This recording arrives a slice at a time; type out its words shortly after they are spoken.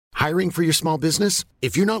Hiring for your small business?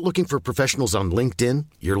 If you're not looking for professionals on LinkedIn,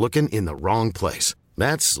 you're looking in the wrong place.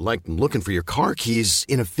 That's like looking for your car keys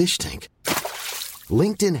in a fish tank.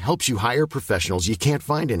 LinkedIn helps you hire professionals you can't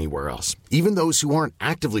find anywhere else, even those who aren't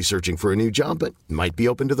actively searching for a new job but might be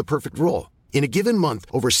open to the perfect role. In a given month,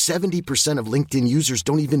 over 70% of LinkedIn users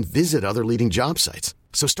don't even visit other leading job sites.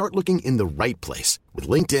 So start looking in the right place. With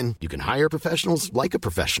LinkedIn, you can hire professionals like a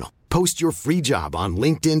professional. Post your free job on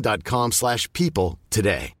linkedin.com/people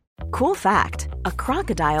today. Cool fact, a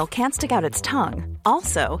crocodile can't stick out its tongue.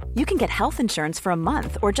 Also, you can get health insurance for a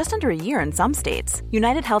month or just under a year in some states.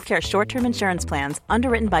 United Healthcare short-term insurance plans,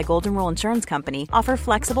 underwritten by Golden Rule Insurance Company, offer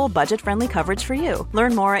flexible, budget-friendly coverage for you.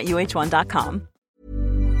 Learn more at uh1.com.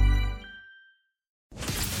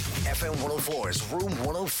 FM 104's Room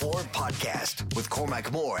 104 podcast with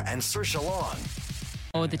Cormac Moore and Saoirse Long.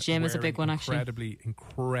 Oh, the gym is a big one, actually.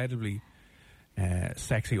 Incredibly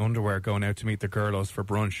sexy underwear going out to meet the girlos for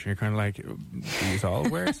brunch. You're kind of like, do you all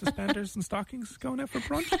wear suspenders and stockings going out for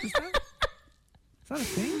brunch? Is that a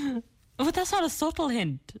thing? But that's not a subtle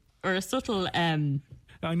hint or a subtle...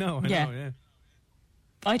 I know, yeah.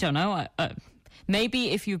 I don't know. Maybe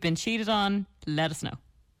if you've been cheated on, let us know.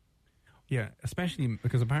 Yeah, especially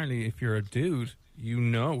because apparently if you're a dude, you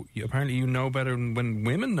know better than when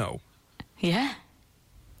women know. Yeah.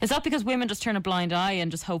 Is that because women just turn a blind eye and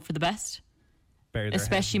just hope for the best?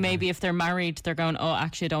 Especially maybe if they're married, they're going, oh,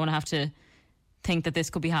 actually, I don't want to have to think that this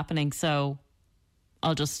could be happening, so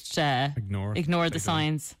I'll just ignore the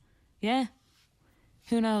signs. Yeah.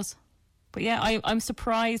 Who knows? But yeah, I'm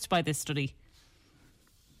surprised by this study.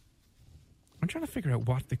 I'm trying to figure out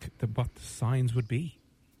what the signs would be.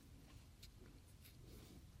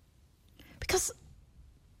 Because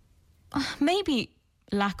maybe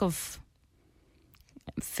lack of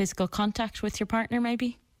physical contact with your partner,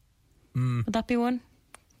 maybe. Would that be one?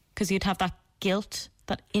 Because you'd have that guilt,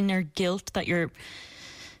 that inner guilt that you're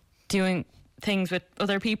doing things with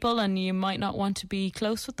other people and you might not want to be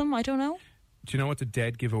close with them. I don't know. Do you know what's a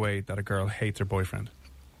dead giveaway that a girl hates her boyfriend?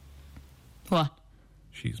 What?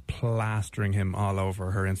 She's plastering him all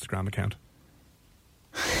over her Instagram account.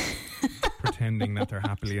 Pretending that they're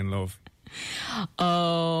happily in love.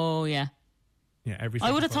 Oh, yeah. Yeah,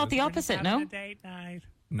 I would have thought the opposite, no? Date night.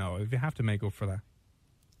 No, if you have to make up for that.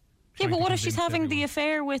 Yeah, but what if she's having the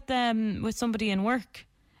affair with somebody in work,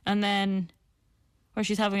 and then, or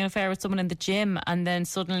she's having an affair with someone in the gym, and then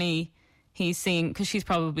suddenly he's seeing, because she's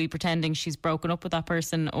probably pretending she's broken up with that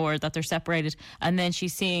person or that they're separated, and then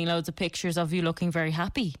she's seeing loads of pictures of you looking very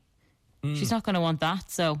happy. She's not going to want that,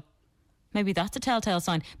 so maybe that's a telltale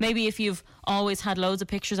sign. Maybe if you've always had loads of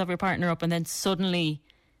pictures of your partner up and then suddenly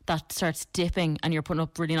that starts dipping and you're putting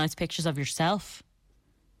up really nice pictures of yourself.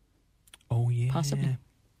 Oh, yeah. Possibly.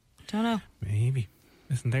 Don't know. Maybe.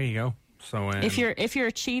 Listen, there you go. So if you're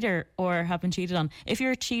a cheater or have been cheated on, if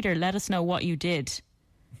you're a cheater, let us know what you did.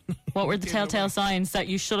 What were the telltale signs that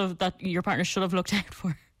your partner should have looked out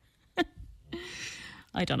for?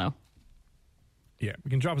 I don't know. Yeah, you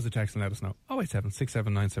can drop us a text and let us know. 087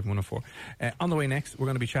 6797 104. On the way next, we're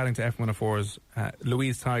going to be chatting to F104's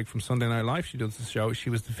Louise Teig from Sunday Night Live. She does this show. She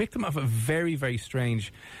was the victim of a very, very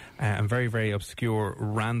strange and very, very obscure,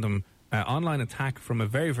 random online attack from a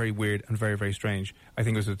very, very weird and very, very strange, I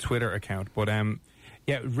think it was a Twitter account. But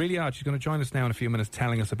yeah, really odd. She's going to join us now in a few minutes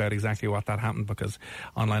telling us about exactly what that happened, because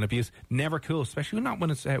online abuse, never cool, especially not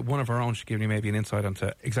when it's one of her own. She's giving you maybe an insight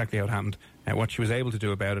into exactly how it happened and what she was able to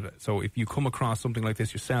do about it. So if you come across something like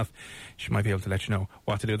this yourself, she might be able to let you know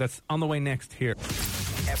what to do. That's on the way next here.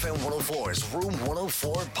 FM 104's Room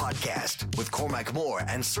 104 podcast with Cormac Moore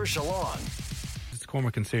and Saoirse Long. It's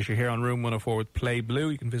Cormac and Saoirse here on Room 104 with Play Blue.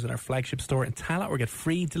 You can visit our flagship store in Tallaght or get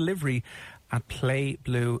free delivery at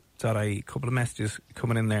playblue.ie. A couple of messages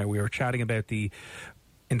coming in there. We were chatting about the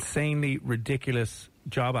insanely ridiculous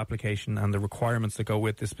job application and the requirements that go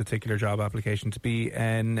with this particular job application to be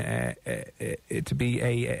a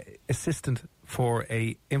assistant for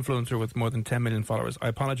a influencer with more than 10 million followers. I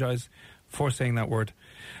apologise for saying that word,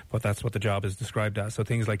 but that's what the job is described as. So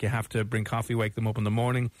things like you have to bring coffee, wake them up in the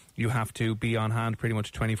morning, you have to be on hand pretty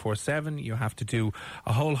much 24/7, you have to do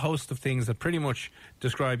a whole host of things that pretty much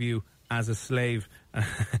describe you as a slave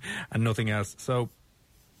and nothing else. So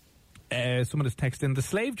someone has texted in, the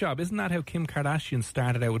slave job, isn't that how Kim Kardashian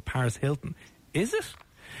started out with Paris Hilton? Is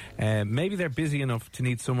it? Maybe they're busy enough to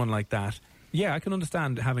need someone like that. Yeah, I can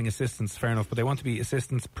understand having assistants, fair enough, but they want to be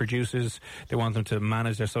assistants, producers, they want them to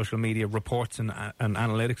manage their social media reports and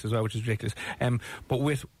analytics as well, which is ridiculous. But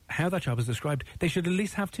with how that job is described, they should at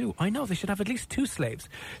least have two. I know, they should have at least two slaves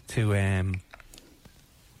to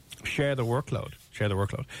share the workload. share the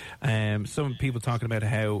workload. Some people talking about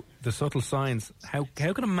how the subtle signs, how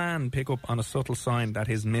can a man pick up on a subtle sign that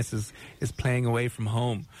his missus is playing away from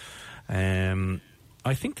home?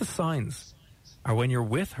 I think the signs are when you're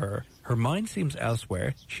with her, her mind seems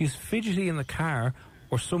elsewhere, she's fidgety in the car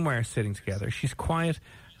or somewhere sitting together, she's quiet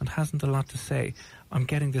and hasn't a lot to say. I'm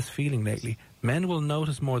getting this feeling lately. Men will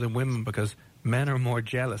notice more than women because men are more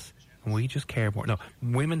jealous and we just care more. No,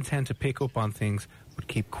 women tend to pick up on things but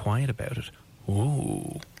keep quiet about it.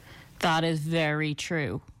 Ooh. That is very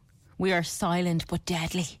true. We are silent but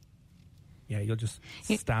deadly. Yeah, you'll just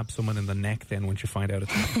stab someone in the neck then once you find out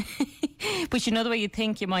it's But you know the way you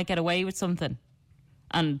think you might get away with something,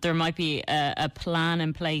 and there might be a plan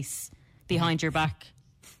in place behind your back.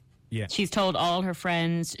 Yeah. She's told all her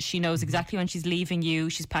friends. She knows exactly when she's leaving you.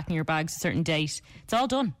 She's packing your bags a certain date. It's all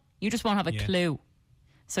done. You just won't have a clue.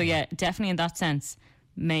 So yeah, definitely in that sense,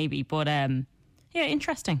 maybe. But yeah,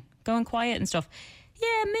 interesting. Going quiet and stuff.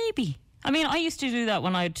 Yeah, maybe. I mean, I used to do that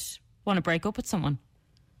when I'd want to break up with someone.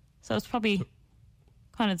 So it's probably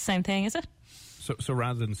kind of the same thing, is it? So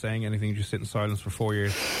rather than saying anything, you just sit in silence for 4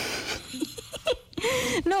 years.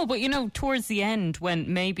 No, but you know, towards the end,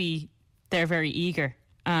 when maybe they're very eager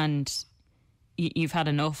and you've had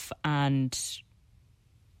enough and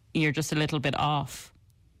you're just a little bit off.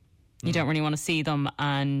 You don't really want to see them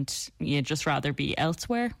and you'd just rather be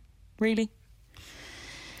elsewhere, really.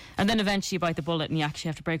 And then eventually you bite the bullet and you actually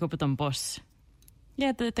have to break up with them. But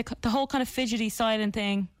yeah, the whole kind of fidgety silent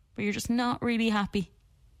thing where you're just not really happy.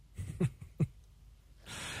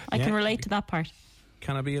 I can relate to that part.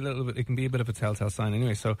 Can it be a little bit? It can be a bit of a telltale sign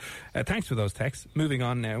anyway. So thanks for those texts. Moving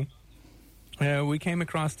on now. We came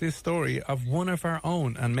across this story of one of our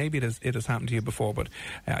own, and maybe it has happened to you before, but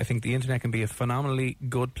I think the internet can be a phenomenally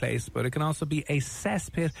good place, but it can also be a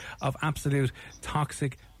cesspit of absolute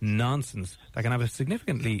toxic nonsense that can have a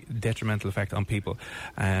significantly detrimental effect on people.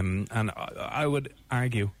 And I would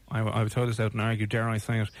argue, I would throw this out and argue, dare I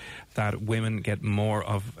say it, that women get more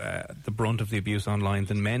of the brunt of the abuse online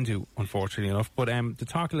than men do, unfortunately enough. But to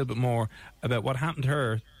talk a little bit more about what happened to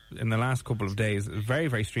her in the last couple of days, a very,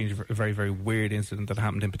 very strange, very, very weird incident that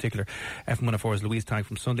happened in particular. FM104's Louise Tagg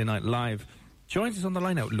from Sunday Night Live joins us on the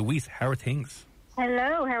line now. Louise, how are things?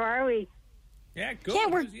 Hello, how are we? Yeah, good. Yeah,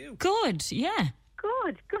 we're How's you? good, yeah.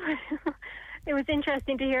 Good. It was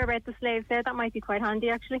interesting to hear about the slaves there. That might be quite handy,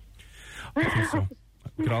 actually. I think so.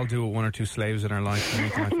 We could all do with one or two slaves in our life to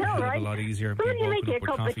make life a hell of a lot easier. Who do you make you a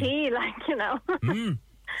cup of tea, like, you know?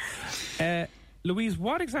 Louise,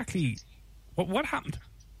 what exactly, what happened?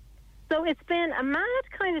 So it's been a mad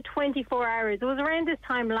kind of 24 hours. It was around this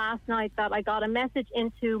time last night that I got a message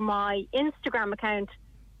into my Instagram account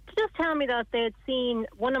to just tell me that they'd seen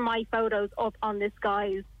one of my photos up on this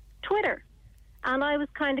guy's Twitter. And I was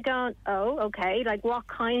kind of going, oh, okay, like what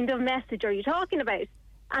kind of message are you talking about?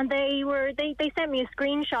 And they sent me a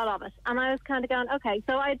screenshot of it. And I was kind of going, okay,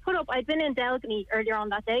 so I'd been in Delgany earlier on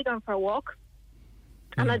that day going for a walk.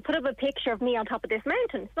 And I'd put up a picture of me on top of this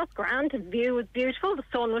mountain. So that's grand. The view was beautiful. The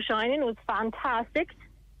sun was shining. It was fantastic.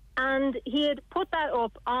 And he had put that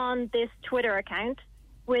up on this Twitter account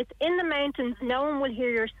with, in the mountains, no one will hear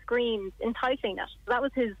your screams, entitling it. So that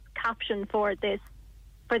was his caption for this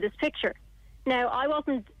picture. Now, I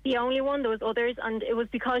wasn't the only one. There was others. And it was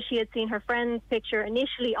because she had seen her friend's picture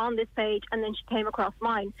initially on this page and then she came across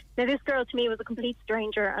mine. Now, this girl to me was a complete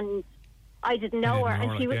stranger and I didn't know her,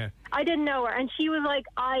 and I didn't know her, and she was like,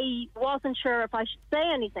 I wasn't sure if I should say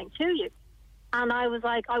anything to you, and I was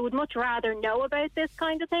like, I would much rather know about this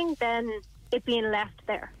kind of thing than it being left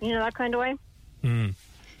there, you know, that kind of way. So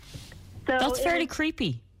that's fairly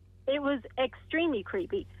creepy. It was extremely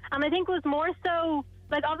creepy, and I think it was more so,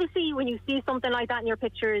 like, obviously when you see something like that in your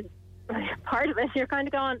pictures, like, part of it, you're kind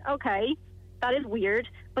of going, okay, that is weird.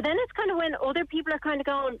 But then it's kind of when other people are kind of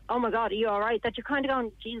going, oh my God, are you all right? That you're kind of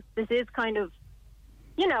going, geez, this is kind of,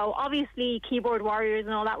 you know, obviously keyboard warriors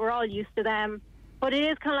and all that, we're all used to them. But it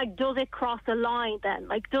is kind of like, does it cross a line then?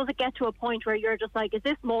 Like, does it get to a point where you're just like, is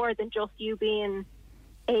this more than just you being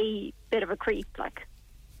a bit of a creep? Like,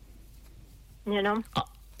 you know?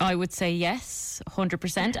 I would say yes,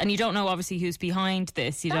 100%. And you don't know, obviously, who's behind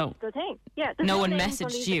this. That's the thing. Yeah. No one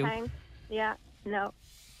messaged you. Accounts. Yeah, no.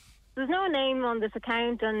 There's no name on this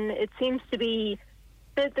account, and it seems to be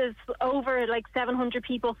that there's over like 700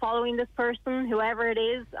 people following this person, whoever it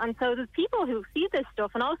is. And so there's people who see this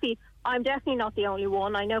stuff, and obviously I'm definitely not the only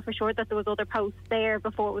one. I know for sure that there was other posts there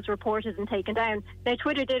before it was reported and taken down. Now,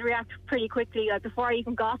 Twitter did react pretty quickly. Like, before I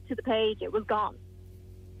even got to the page, it was gone.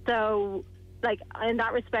 So, like, in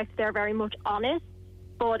that respect, they're very much honest.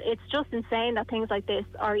 But it's just insane that things like this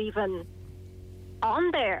are even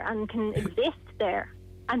on there and can exist there.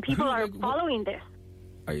 And people are following this.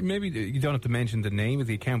 maybe you don't have to mention the name of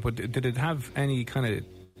the account, but did it have any kind of...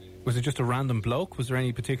 Was it just a random bloke? Was there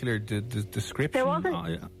any particular description?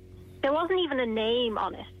 There wasn't even a name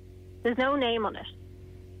on it. There's no name on it.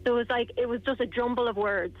 There was it was just a jumble of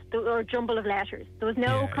words or a jumble of letters. There was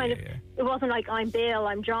no it wasn't like I'm Bill,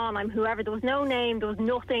 I'm John, I'm whoever. There was no name. There was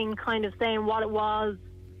nothing kind of saying what it was,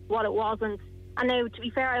 what it wasn't. And now, to be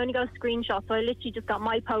fair, I only got a screenshot, so I literally just got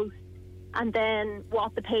my post and then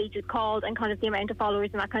what the page is called and kind of the amount of followers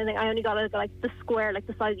and that kind of thing. I only got the square, like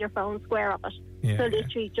the size of your phone square of it. So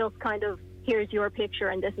literally just kind of, here's your picture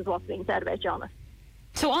and this is what's being said about Jonas.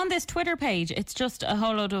 So on this Twitter page, it's just a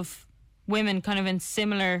whole load of women kind of in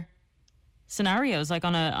similar scenarios, like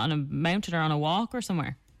on a mountain or on a walk or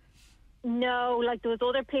somewhere? No, there was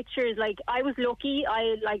other pictures. I was lucky.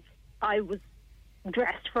 I was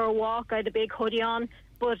dressed for a walk. I had a big hoodie on.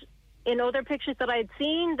 But in other pictures that I'd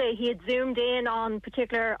seen, he had zoomed in on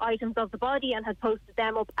particular items of the body and had posted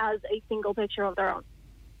them up as a single picture of their own.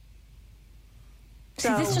 See,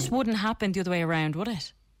 this just wouldn't happen the other way around, would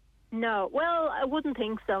it? No. Well, I wouldn't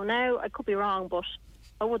think so. Now, I could be wrong, but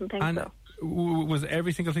I wouldn't think so. Was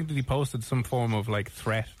every single thing that he posted some form of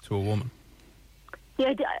threat to a woman?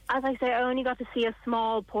 Yeah, as I say, I only got to see a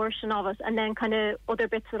small portion of it and then kind of other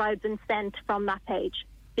bits that I'd been sent from that page,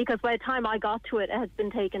 because by the time I got to it, it had been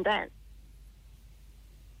taken down.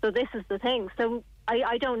 So this is the thing. So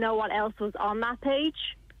I don't know what else was on that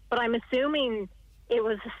page, but I'm assuming it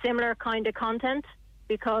was a similar kind of content,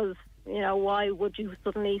 because, why would you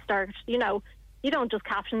suddenly start, you don't just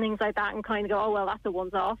caption things like that and kind of go, oh, well, that's a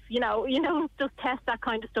one's off. You don't just test that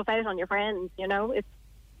kind of stuff out on your friends,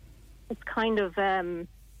 It's kind of, I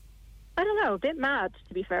don't know, a bit mad,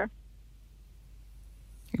 to be fair.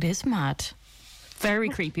 It is mad. Very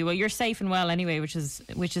creepy. Well, you're safe and well anyway, which is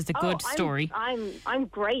the good story. I'm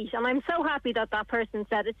great, and I'm so happy that person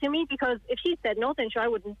said it to me, because if she said nothing, sure, I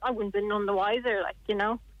wouldn't have been none the wiser,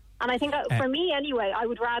 And I think for me anyway, I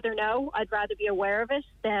would rather know. I'd rather be aware of it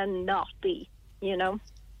than not be.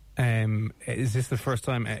 Is this the first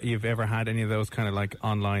time you've ever had any of those kind of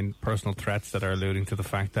online personal threats that are alluding to the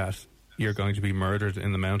fact that you're going to be murdered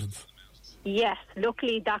in the mountains? Yes,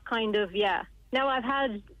 luckily that kind of, yeah. Now I've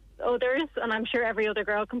had others, and I'm sure every other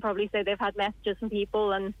girl can probably say they've had messages from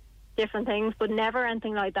people and different things, but never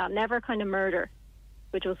anything like that, never kind of murder,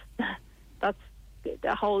 which was, that's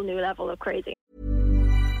a whole new level of crazy.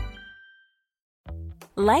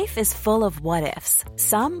 Life is full of what-ifs.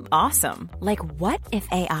 Some awesome, like what if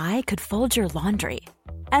AI could fold your laundry?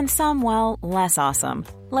 And some, well, less awesome,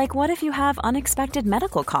 like what if you have unexpected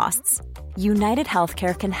medical costs? United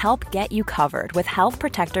Healthcare can help get you covered with Health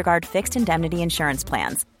Protector Guard fixed indemnity insurance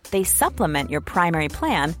plans. They supplement your primary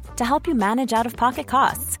plan to help you manage out-of-pocket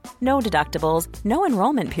costs. No deductibles, no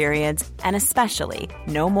enrollment periods, and especially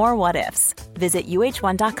no more what-ifs. Visit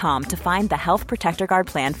uh1.com to find the Health Protector Guard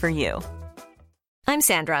plan for you. I'm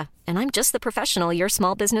Sandra, and I'm just the professional your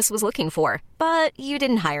small business was looking for. But you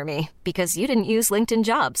didn't hire me because you didn't use LinkedIn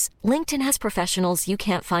Jobs. LinkedIn has professionals you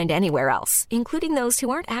can't find anywhere else, including those who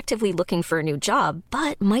aren't actively looking for a new job,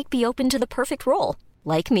 but might be open to the perfect role,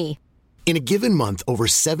 like me. In a given month, over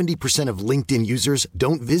 70% of LinkedIn users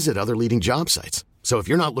don't visit other leading job sites. So if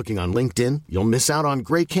you're not looking on LinkedIn, you'll miss out on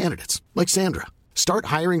great candidates like Sandra. Start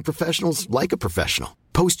hiring professionals like a professional.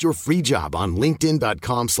 Post your free job on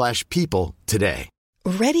linkedin.com/people today.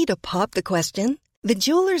 Ready to pop the question? The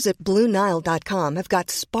jewelers at BlueNile.com have got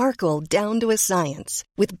sparkle down to a science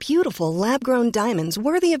with beautiful lab-grown diamonds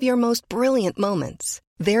worthy of your most brilliant moments.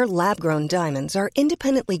 Their lab-grown diamonds are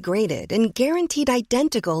independently graded and guaranteed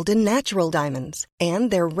identical to natural diamonds, and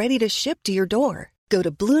they're ready to ship to your door. Go to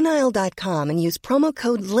BlueNile.com and use promo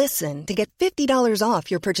code LISTEN to get $50 off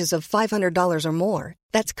your purchase of $500 or more.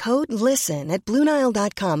 That's code LISTEN at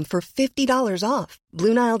BlueNile.com for $50 off.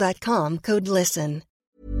 BlueNile.com, code LISTEN.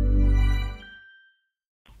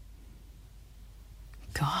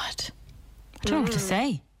 God. I don't know what to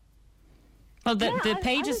say. Well, the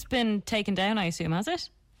page has been taken down, I assume, has it?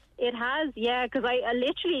 It has, yeah, because I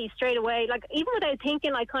literally straight away, even without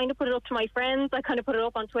thinking, I kind of put it up to my friends. I kind of put it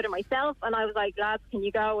up on Twitter myself, and I was like, lads, can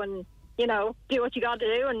you go and, do what you got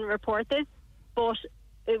to do and report this? But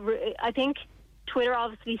I think Twitter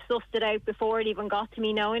obviously sussed it out before it even got to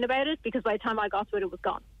me knowing about it, because by the time I got to it, it was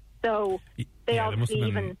gone. So they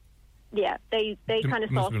obviously they kind of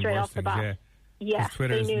saw straight off the bat. Yeah,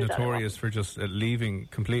 Twitter is notorious for just leaving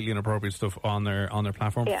completely inappropriate stuff on their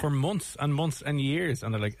platform for months and months and years,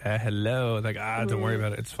 and they're like, "Hello," don't worry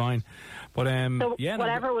about it, it's fine. But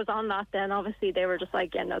whatever was on that, then obviously they were just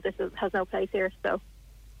like, "Yeah, no, has no place here." So,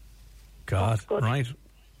 God, right?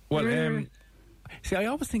 Well, See, I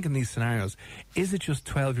always think in these scenarios, is it just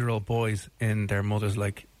 12-year-old boys in their mother's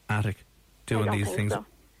attic doing these things? So.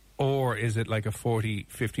 Or is it like a 40,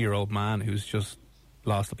 50-year-old man who's just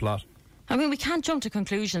lost the plot? I mean, we can't jump to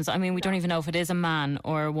conclusions. I mean, we don't even know if it is a man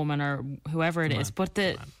or a woman or whoever it is. But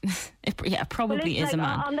it probably is a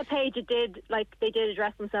man. On the page, they did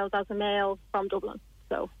address themselves as a male from Dublin.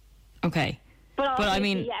 So okay, but I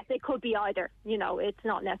mean, yes, it could be either. It's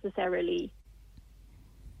not necessarily.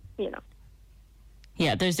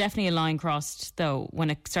 Yeah, there's definitely a line crossed though when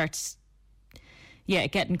it starts. Yeah,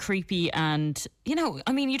 getting creepy, and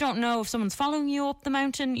I mean, you don't know if someone's following you up the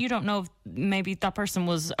mountain. You don't know if maybe that person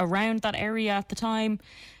was around that area at the time.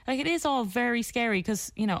 It is all very scary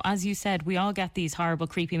because, as you said, we all get these horrible,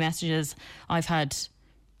 creepy messages. I've had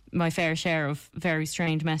my fair share of very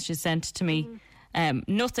strange messages sent to me.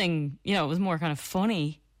 Nothing, it was more kind of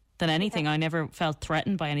funny than anything. I never felt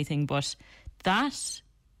threatened by anything, but that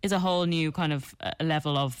is a whole new kind of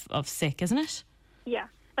level of sick, isn't it? Yeah.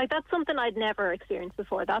 That's something I'd never experienced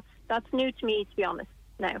before. That's new to me, to be honest,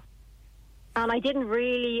 now. And I didn't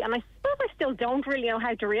really, and I suppose I still don't really know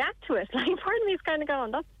how to react to it. Part of me is kind of going,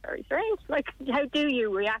 that's very strange. How do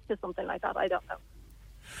you react to something like that? I don't know.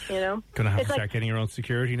 Going to have to start getting your own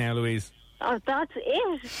security now, Louise. Oh, that's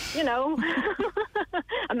it,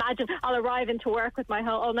 Imagine I'll arrive into work with my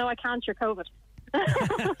whole, oh no, I can't, you're COVID.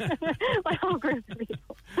 My whole group of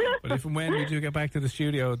people. But if and when we do get back to the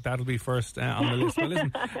studio, that'll be first on the list. Well,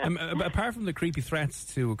 listen, apart from the creepy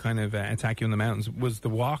threats to kind of attack you in the mountains, was the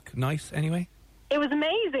walk nice anyway? It was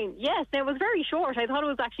amazing, yes. It was very short. I thought it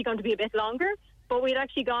was actually going to be a bit longer, but we'd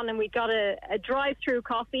actually gone and we got a drive-through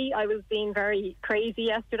coffee. I was being very crazy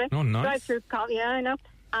yesterday. Oh, nice. Drive-through coffee, yeah, I know.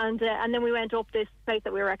 And then we went up this place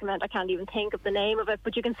that we recommend. I can't even think of the name of it,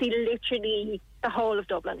 but you can see literally the whole of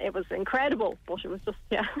Dublin. It was incredible, but it was just,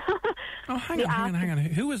 yeah. Oh, hang on.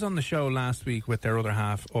 Who was on the show last week with their other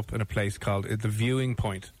half up in a place called The Viewing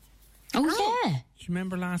Point? Oh, yeah. Do you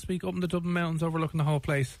remember last week up in the Dublin Mountains overlooking the whole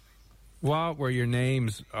place? What were your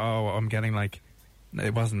names? Oh, I'm getting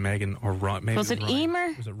it wasn't Megan or Ryan. Maybe was it Ryan.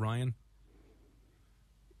 Emer? Was it Ryan?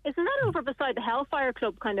 Isn't that over beside the Hellfire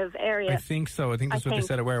Club kind of area? I think so. I think that's what they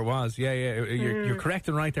said where it was. Yeah. You're correct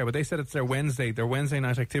and right there, but they said it's their Wednesday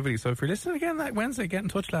night activity. So if you're listening again that Wednesday, get in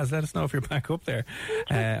touch, lads. Let us know if you're back up there.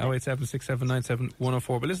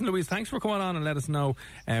 08767971004. But listen, Louise, thanks for coming on and let us know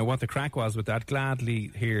what the crack was with that. Gladly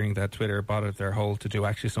hearing that Twitter bothered their whole to do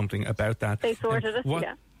actually something about that. They sorted it,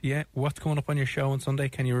 yeah. Yeah, what's coming up on your show on Sunday?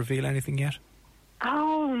 Can you reveal anything yet?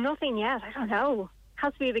 Oh, nothing yet. I don't know.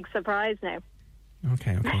 Has to be a big surprise now.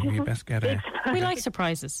 Okay. You best get we like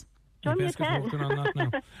surprises. Join me at 10. On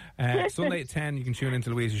that now. Sunday at 10, you can tune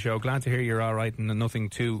into Louise's show. Glad to hear you're all right and that nothing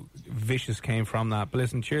too vicious came from that. But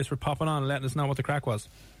listen, cheers for popping on and letting us know what the crack was.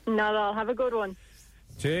 Not at all. Have a good one.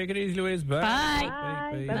 Take it easy, Louise. Bye.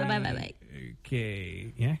 Bye.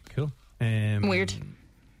 Okay. Yeah, cool. Weird.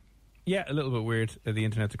 Yeah, a little bit weird. The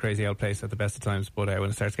internet's a crazy old place at the best of times, but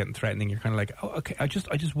when it starts getting threatening, you're kind of like, oh, okay. I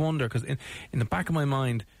just wonder, because in the back of my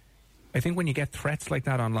mind, I think when you get threats like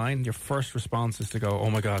that online, your first response is to go, oh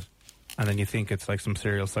my God. And then you think it's like some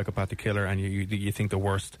serial psychopathic killer and you think the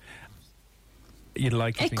worst. You'd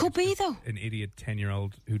like to think it could be, though. An idiot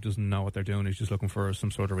 10-year-old who doesn't know what they're doing, who's just looking for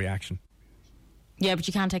some sort of reaction. Yeah, but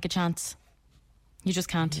you can't take a chance. You just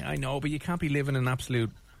can't. Yeah, I know, but you can't be living in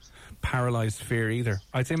absolute paralysed fear either.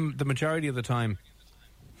 I'd say the majority of the time,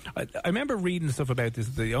 I remember reading stuff about this.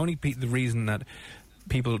 The reason that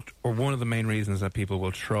people, or one of the main reasons that people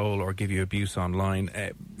will troll or give you abuse online,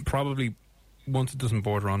 probably once it doesn't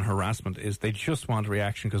border on harassment, is they just want a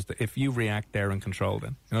reaction, because if you react, they're in control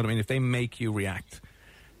then. You know what I mean? If they make you react,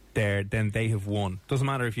 then they have won. Doesn't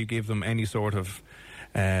matter if you give them any sort of,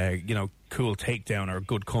 cool takedown or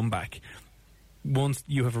good comeback. Once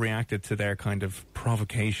you have reacted to their kind of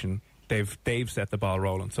provocation, they've set the ball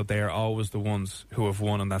rolling. So they are always the ones who have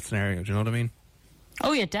won in that scenario. Do you know what I mean?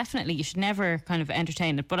 Oh, yeah, definitely. You should never kind of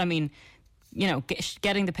entertain it. But, I mean,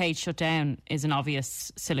 getting the page shut down is an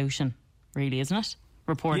obvious solution, really, isn't it?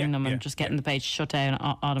 Reporting them and just getting the page shut down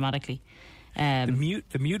automatically.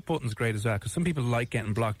 The mute button's great as well, because some people like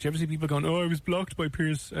getting blocked. Do you ever see people going, oh, I was blocked by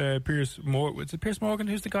Piers Morgan? Is it Piers Morgan?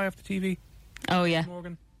 Who's the guy off the TV? Oh, yeah.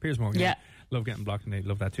 Piers Morgan. Yeah. Love getting blocked, and they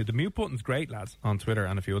love that too. The mute button's great, lads, on Twitter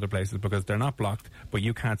and a few other places, because they're not blocked, but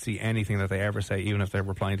you can't see anything that they ever say, even if they're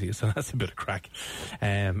replying to you. So that's a bit of crack,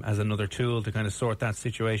 as another tool to kind of sort that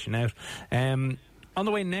situation out. On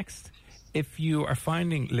the way next, if you are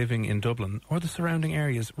finding living in Dublin or the surrounding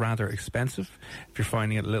areas rather expensive, if you're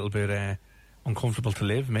finding it a little bit uncomfortable to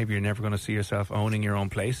live. Maybe you're never going to see yourself owning your own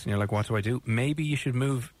place, and you're like, what do I do? Maybe you should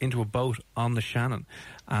move into a boat on the Shannon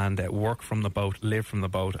and work from the boat, live from the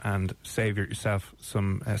boat, and save yourself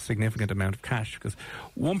some significant amount of cash. Because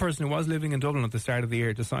one person who was living in Dublin at the start of the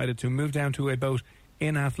year decided to move down to a boat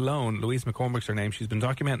in Athlone. Louise McCormick's her name. She's been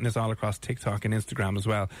documenting this all across TikTok and Instagram as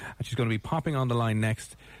well, and she's going to be popping on the line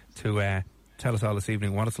next to tell us all this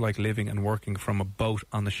evening what it's like living and working from a boat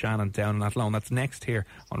on the Shannon down in Athlone. That's next here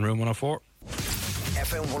on Room 104.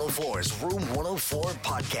 FM 104's Room 104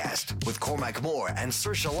 podcast with Cormac Moore and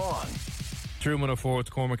Saoirse Long. Room 104, it's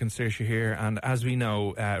Cormac and Saoirse here, and as we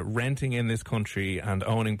know, renting in this country and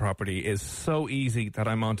owning property is so easy that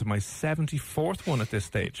I'm on to my 74th one at this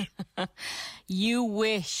stage. You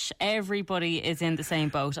wish everybody is in the same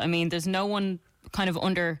boat. I mean, there's no one kind of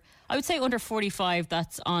under 45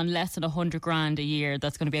 that's on less than 100 grand a year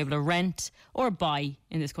that's going to be able to rent or buy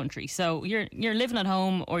in this country. So you're living at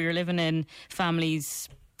home, or you're living in families'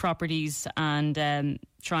 properties and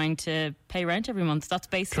trying to pay rent every month. That's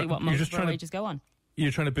basically what most of our wages go on.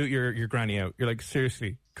 You're trying to boot your granny out. You're like,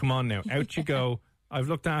 seriously, come on now, out you go. I've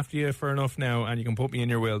looked after you for enough now, and you can put me in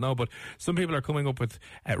your will. No, but some people are coming up with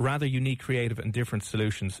rather unique, creative and different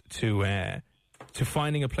solutions to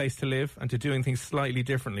finding a place to live and to doing things slightly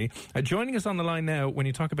differently. Joining us on the line now, when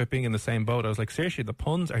you talk about being in the same boat, I was like, seriously, the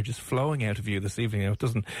puns are just flowing out of you this evening. It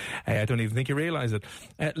doesn't. I don't even think you realise it.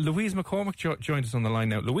 Louise McCormick joined us on the line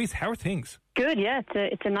now. Louise, how are things? Good, yeah.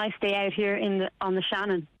 It's a nice day out here on the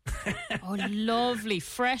Shannon. Oh, lovely.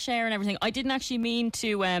 Fresh air and everything. I didn't actually mean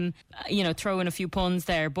to, throw in a few puns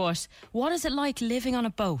there, but what is it like living on a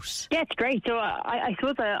boat? Yeah, it's great. So I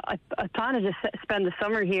suppose I plan to just spend the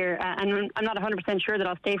summer here, and I'm not 100% sure that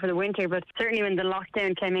I'll stay for the winter, but certainly when the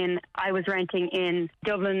lockdown came in, I was renting in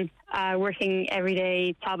Dublin, working every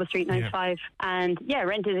day, Talbot Street 9 to 5, and yeah,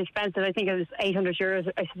 rent is expensive. I think it was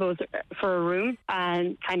 €800, I suppose, for a room,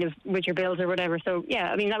 and kind of with your bills or whatever. So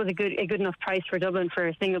yeah, I mean, that was a good enough price for Dublin for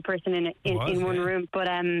a single person in one room. But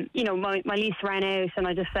my lease ran out, and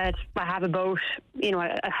I just said, I have a boat.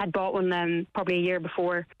 I had bought one probably a year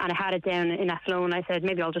before, and I had it down in Athlone. I said,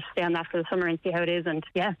 maybe I'll just stay on that for the summer and see how it is. And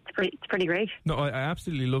yeah, it's pretty great. No, I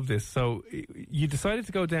absolutely love this. So you decided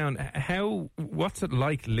to go down. What's it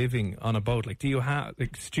like living on a boat? Like, do you have,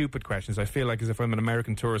 like, stupid questions? I feel like as if I'm an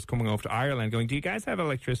American tourist coming over to Ireland going, do you guys have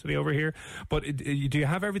electricity over here? But do you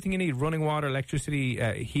have everything you need? Running water,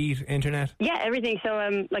 electricity, heat, internet? Yeah, everything.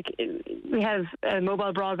 So we have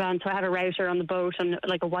mobile broadband, so I have a router on the boat and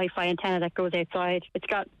like a Wi-Fi antenna that goes outside. It's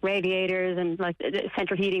got radiators and like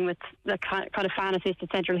central heating with the kind of fan assisted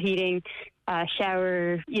central heating,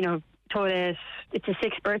 shower, toilet. It's a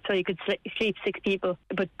 6-berth, so you could sleep 6 people,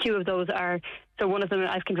 but 2 of those are. So one of them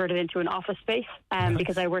I've converted into an office space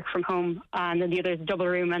because I work from home, and then the other is a double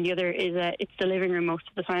room, and the other is it's the living room most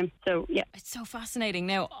of the time. So yeah, it's so fascinating.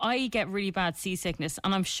 Now I get really bad seasickness,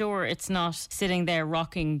 and I'm sure it's not sitting there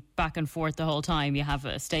rocking back and forth the whole time. You have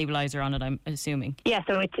a stabilizer on it, I'm assuming. Yeah,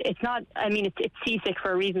 so it's not. I mean, it's seasick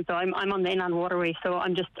for a reason. So I'm on the inland waterway, so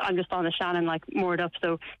I'm just on the Shannon, like moored up.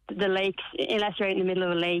 So the lakes, unless you're out in the middle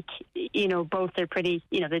of a lake, both are pretty.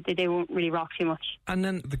 They won't really rock too much. And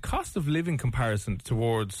then the cost of living comparison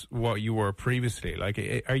towards what you were previously, like,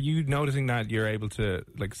 are you noticing that you're able to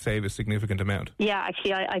like save a significant amount? Yeah,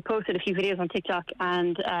 actually I posted a few videos on TikTok,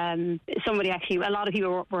 and a lot of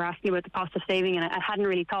people were asking about the cost of saving, and I hadn't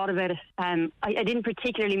really thought about it. I didn't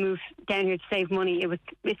particularly move down here to save money.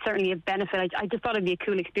 It's certainly a benefit. I just thought it'd be a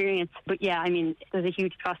cool experience. But yeah, I mean, there's a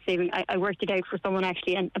huge cost saving. I worked it out for someone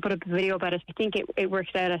actually, and I put up a video about it. I think it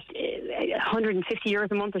works out at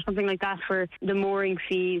 €150 a month or something like that for the mooring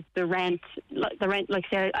fees, the rent, like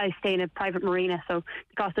say I stay in a private marina, so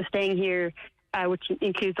the cost of staying here, which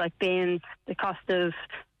includes like bins, the cost of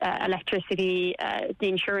electricity, the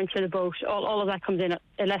insurance for the boat, all of that comes in at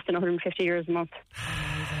less than €150 a month.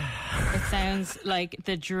 It sounds like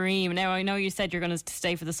the dream. Now, I know you said you're going to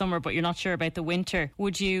stay for the summer, but you're not sure about the winter.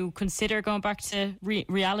 Would you consider going back to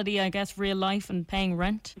reality, I guess, real life, and paying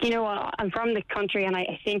rent? You know what? I'm from the country, and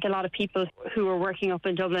I think a lot of people who were working up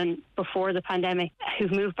in Dublin before the pandemic,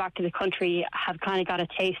 who've moved back to the country, have kind of got a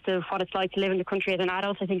taste of what it's like to live in the country as an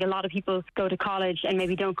adult. I think a lot of people go to college and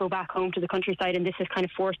maybe don't go back home to the countryside, and this has kind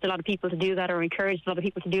of forced a lot of people to do that, or encouraged a lot of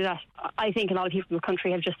people to do that. I think a lot of people in the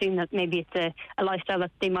country have just seen that maybe it's a lifestyle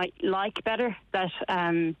that they might like better. That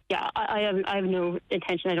I have no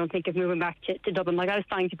intention, I don't think, of moving back to Dublin. Like, I was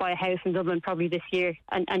planning to buy a house in Dublin probably this year,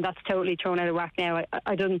 and that's totally thrown out of whack now.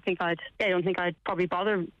 I don't think I'd probably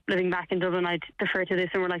bother living back in Dublin. I'd prefer to live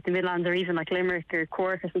somewhere like the Midlands, or even like Limerick or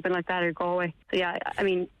Cork or something like that, or Galway. So yeah, I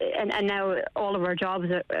mean, and now all of our jobs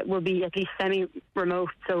will be at least semi-remote,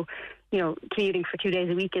 so commuting for 2 days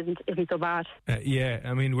a week isn't so bad. Yeah,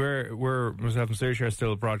 I mean, we're myself and Saoirse are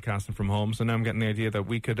still broadcasting from home, so now I'm getting the idea that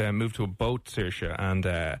we could move to a boat, Saoirse,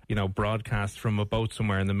 and broadcast from a boat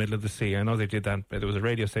somewhere in the middle of the sea. I know they did that. There was a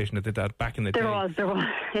radio station that did that back in the day. There was.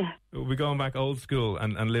 Yeah. We're going back old school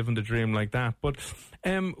and living the dream like that. But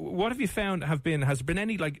what have you found has there been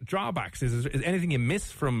any like drawbacks? Is anything you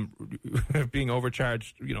miss from being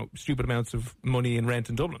overcharged, stupid amounts of money in rent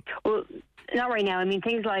in Dublin? Well, not right now. I mean,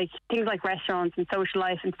 things like restaurants and social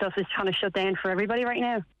life and stuff is trying to shut down for everybody right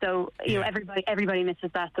now. So everybody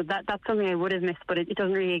misses that. So that's something I would have missed, but it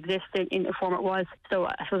doesn't really exist in the form it was. So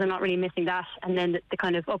I suppose I'm not really missing that. And then the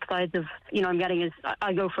kind of upsides of I'm getting is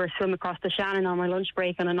I go for a swim across the Shannon on my lunch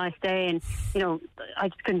break on a nice day, and I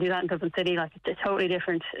just couldn't do that in Dublin City. Like it's totally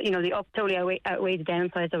different. The up totally outweigh the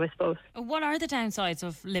downsides, I suppose. What are the downsides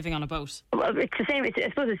of living on a boat? Well, it's the same. I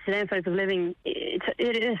suppose it's the downsides of living. It's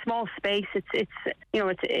in a small space. It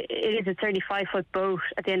is a 35-foot boat.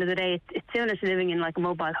 At the end of the day, it's similar to living in like a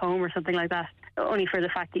mobile home or something like that. Only for the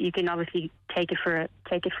fact that you can obviously take it for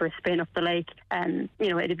a spin up the lake, and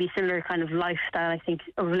it'd be similar kind of lifestyle, I think,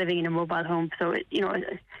 of living in a mobile home. So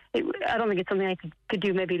I don't think it's something I could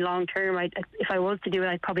do maybe long term. If I was to do it,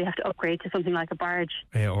 I'd probably have to upgrade to something like a barge,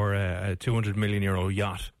 or a 200 million euro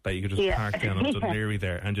yacht that you could just park down on Dunleary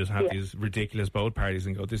there and just have these ridiculous boat parties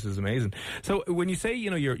and go, this is amazing. So when you say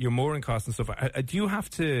your mooring costs and stuff, do you have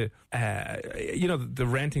to the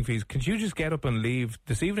renting fees? Could you just get up and leave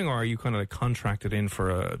this evening, or are you kind of like contracted in for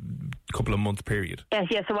a couple of month period?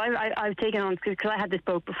 Yes. So I've taken on, because I had this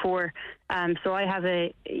boat before, so I have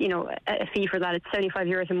a fee for that. It's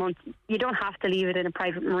 €75 a month. You don't have to leave it in a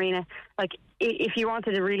private marina. Like if you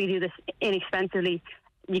wanted to really do this inexpensively,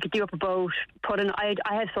 you could do up a boat, put in. I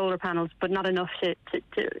have solar panels, but not enough to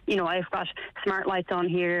I've got smart lights on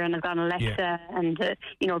here, and I've got an Alexa and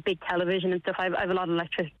a big television and stuff. I have a lot of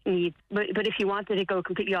electric needs. But if you wanted to go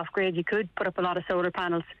completely off grid, you could put up a lot of solar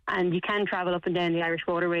panels, and you can travel up and down the Irish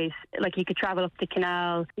waterways. Like you could travel up the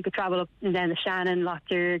canal, you could travel up and down the Shannon, Lough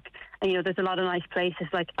Derg. And there's a lot of nice places.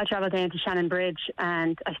 Like I travelled down to Shannon Bridge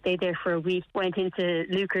and I stayed there for a week. Went into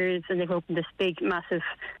Lucas, and they've opened this big, massive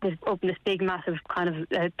kind of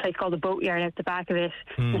place called the Boatyard out the back of it.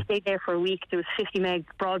 I stayed there for a week. There was 50 meg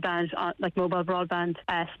broadband, like mobile broadband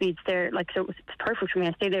speeds there. Like so, it was perfect for me.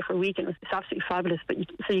 I stayed there for a week, and it was absolutely fabulous. But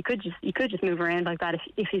you could just move around like that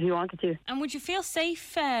if you wanted to. And would you feel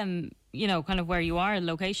safe? Kind of where you are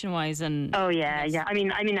location-wise, and oh yeah. I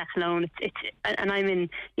mean, I'm in Athlone. And I'm in.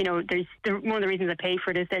 There's one of the reasons I pay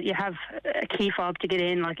for it is that you have a key fob to get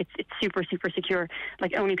in. Like it's super secure.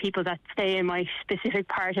 Like only people that stay in my specific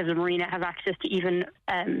part of the marina have access to even.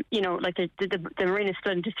 Like the marina is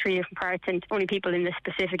split into 3 different parts, and only people in this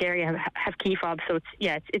specific area have key fobs. So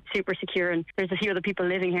it's super secure. And there's a few other people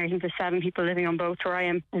living here. I think there's 7 people living on boats where I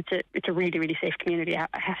am. It's a really, really safe community, I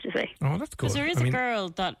have to say. Oh, that's cool. Because there is a girl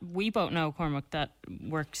that we both know, Cormac, that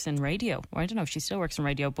works in radio. Or I don't know if she still works in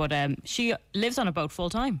radio, but she lives on a boat full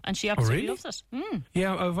time, and she absolutely loves it.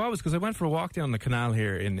 Yeah, I've always, because I went for a walk down the canal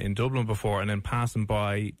here in Dublin before, and then passing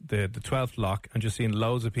by the 12th lock and just seeing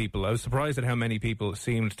loads of people. I was surprised at how many people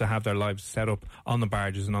seemed to have their lives set up on the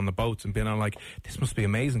barges and on the boats, and being on like, this must be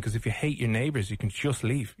amazing, because if you hate your neighbours, you can just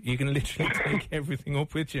leave. You can literally take everything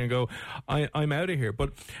up with you and go, I'm out of here.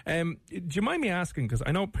 But do you mind me asking, because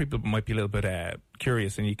I know people might be a little bit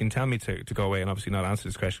curious, and you can tell me to go away and obviously not answer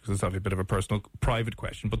this question because it's obviously a bit of a personal, private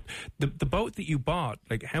question, but the boat that you bought,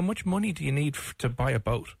 like how much money do you need to buy a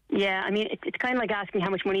boat? Yeah, I mean, it's kind of like asking how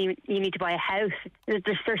much money you need to buy a house.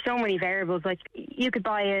 There's so many variables. Like you could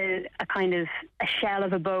buy a kind of a shell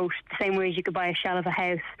of a boat the same way as you could buy a shell of a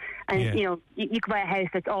house, and you could buy a house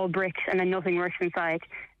that's all bricks and then nothing works inside.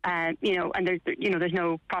 And there's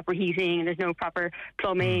no proper heating and there's no proper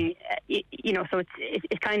plumbing. So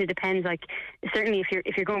it kind of depends. Like certainly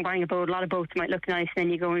if you're going buying a boat, a lot of boats might look nice, and then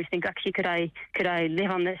you go and think, actually, could I live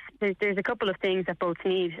on this? There's a couple of things that boats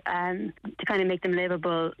need to kind of make them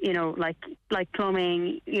livable. Like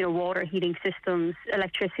plumbing, water heating systems,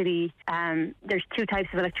 electricity. There's 2 types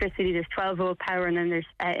of electricity. There's 12-volt power, and then there's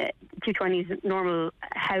 220 normal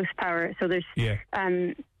house power. So there's there's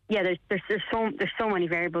so many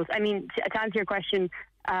variables. I mean, to answer your question,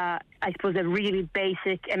 I suppose a really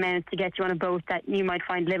basic amount to get you on a boat that you might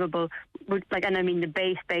find livable would, the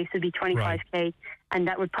base would be 25k, right. And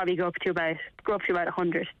that would probably go up to about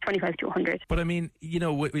 100, 25 to 100. But I mean,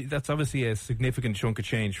 that's obviously a significant chunk of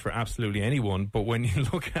change for absolutely anyone. But when you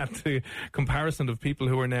look at the comparison of people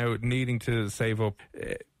who are now needing to save up.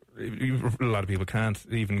 A lot of people can't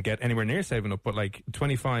even get anywhere near saving up, but like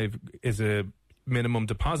 25 is a minimum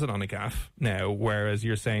deposit on a gaff now, whereas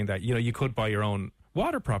you're saying that you could buy your own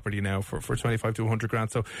water property now for 25 to 100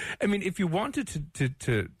 grand. So, I mean, if you wanted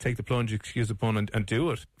to take the plunge, excuse the pun, and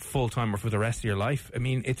do it full time or for the rest of your life, I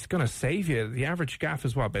mean, it's going to save you. The average gaff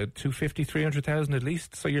is what, about 250, 300,000 at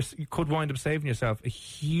least. So you could wind up saving yourself a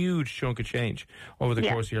huge chunk of change over the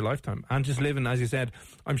course of your lifetime. And just living, as you said,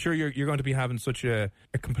 I'm sure you're going to be having such a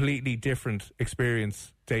completely different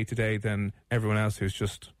experience day to day than everyone else who's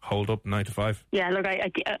just holed up 9 to 5. Yeah, look, I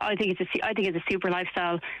think it's a super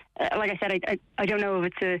lifestyle. Like I said, I don't know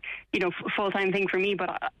if it's a full time thing for me,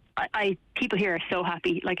 but people here are so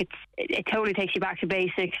happy. Like it totally takes you back to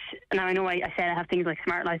basics. Now I know I said I have things like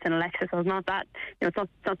smart lights and Alexa, so it's not that it's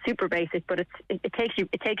not super basic, but it takes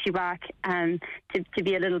you back to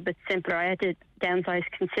be a little bit simpler. I had to downsize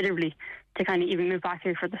considerably to kind of even move back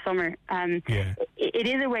here for the summer. It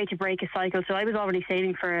is a way to break a cycle. So I was already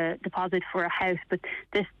saving for a deposit for a house, but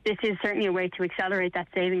this is certainly a way to accelerate that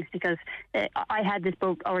savings, because I had this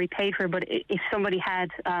boat already paid for, but if somebody had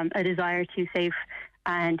a desire to save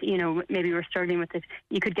and maybe we're struggling with it,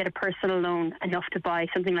 you could get a personal loan enough to buy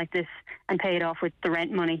something like this and pay it off with the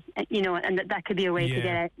rent money, and that could be a way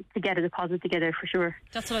to get a deposit together for sure.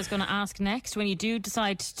 That's what I was going to ask next. When you do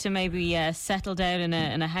decide to maybe settle down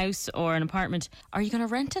in a house or an apartment, are you going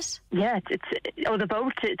to rent it? Yeah, it's the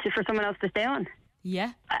boat for someone else to stay on.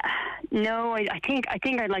 Yeah. No, I think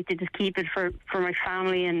I'd like to just keep it for my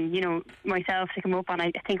family and myself to come up on.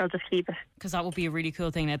 I think I'll just keep it, because that would be a really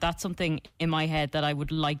cool thing. Now that's something in my head that I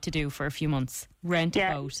would like to do for a few months. Rent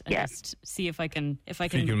a boat and just see if I can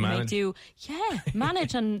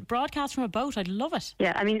manage and broadcast from a boat. I'd love it.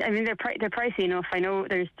 Yeah, I mean they're pricey enough. I know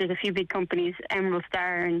there's a few big companies, Emerald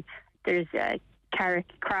Star, and there's Carrick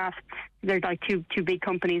Craft. They're like two big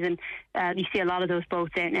companies, and you see a lot of those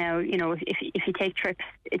boats out now. If you take trips,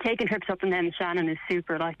 taking trips up and down the Shannon is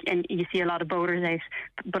super. And you see a lot of boaters out.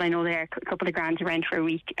 But I know they're a couple of grand to rent for a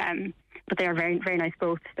week. But they are very, very nice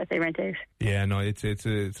boats that they rent out. Yeah, no, it's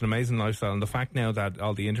an amazing lifestyle, and the fact now that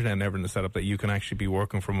all the internet and everything is set up that you can actually be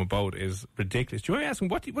working from a boat is ridiculous. Do you want to ask him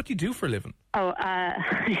what do you do for a living? Oh,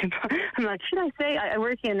 I'm like, should I say? I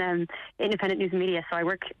work in independent news and media, so I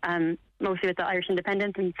work mostly with the Irish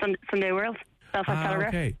Independent and Sunday World, Belfast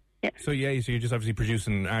Telegraph. Okay. Yeah. So you're just obviously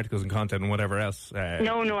producing articles and content and whatever else.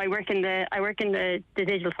 No, I work in the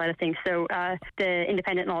digital side of things. So the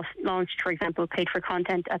Independent launched, for example, paid for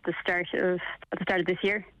content at the start of this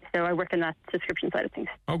year. So I work in that subscription side of things.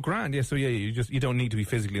 Oh, grand! Yeah, so you don't need to be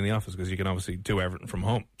physically in the office, because you can obviously do everything from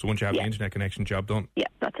home. So once you have the internet connection, job done. Yeah,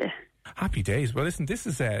 that's it. Happy days. Well, listen, this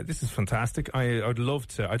is fantastic. I'd love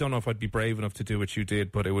to. I don't know if I'd be brave enough to do what you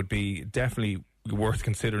did, but it would be definitely worth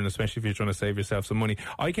considering, especially if you're trying to save yourself some money.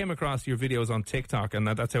 I came across your videos on TikTok, and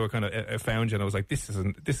that's how I kind of found you. And I was like, this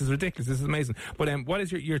is ridiculous. This is amazing. But what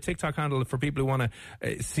is your TikTok handle for people who want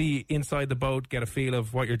to see inside the boat, get a feel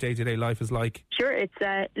of what your day-to-day life is like? Sure, it's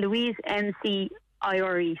Louise MC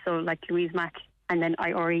IRE, so like Louise Mac. And then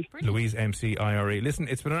IRE. Louise MC IRE. Listen,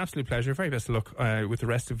 it's been an absolute pleasure. Very best of luck with the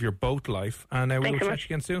rest of your boat life. And we'll chat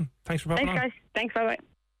again soon. Thanks for popping on. Thanks, guys. Thanks, bye-bye.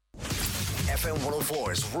 FM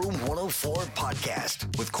 104's Room 104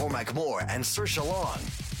 podcast with Cormac Moore and Saoirse Long.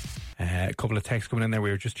 A couple of texts coming in there. We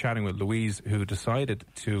were just chatting with Louise, who decided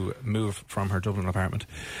to move from her Dublin apartment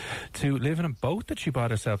to live in a boat that she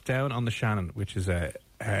bought herself down on the Shannon, which is a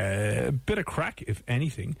bit of crack, if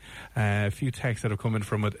anything. A few texts that have come in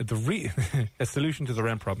from it. A solution to the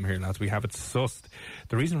rent problem here, lads. We have it sussed.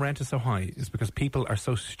 The reason rent is so high is because people are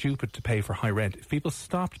so stupid to pay for high rent. If people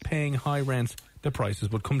stopped paying high rent, the prices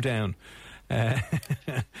would come down.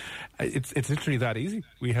 It's literally that easy.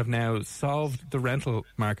 We have now solved the rental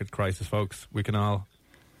market crisis, folks. We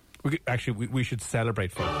should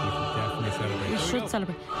celebrate, folks. We should definitely celebrate. We should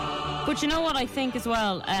celebrate. But you know what I think as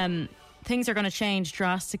well? Things are going to change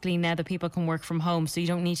drastically now that people can work from home. So you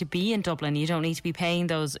don't need to be in Dublin. You don't need to be paying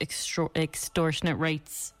those extortionate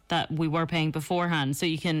rates that we were paying beforehand. So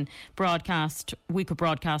you can broadcast. We could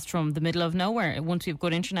broadcast from the middle of nowhere. Once we have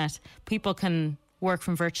good internet, people can work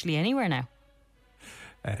from virtually anywhere now.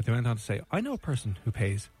 They went on to say, I know a person who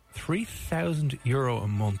pays €3,000 a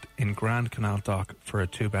month in Grand Canal Dock for a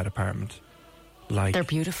 2-bed apartment. They're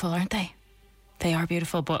beautiful, aren't they? They are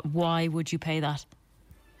beautiful, but why would you pay that?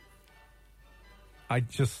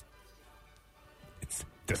 It's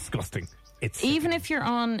disgusting. Even if you're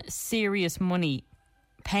on serious money,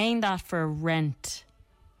 paying that for rent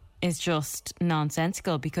is just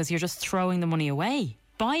nonsensical, because you're just throwing the money away.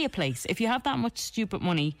 Buy a place. If you have that much stupid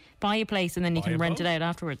money, buy a place and then you can rent it out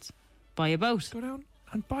afterwards. Buy a boat. Go down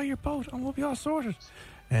and buy your boat and we'll be all sorted.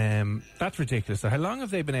 That's ridiculous. So how long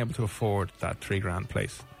have they been able to afford that $3,000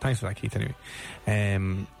 place? Thanks for that, Keith, anyway.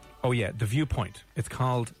 The Viewpoint. It's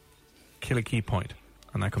called Killikee Point.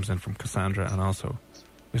 And that comes in from Cassandra, and also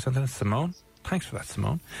we sent in Simone. Thanks for that,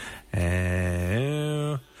 Simone.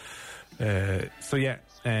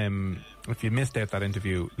 If you missed out that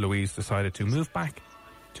interview, Louise decided to move back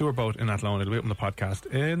to her boat in Athlone. It'll be up on the podcast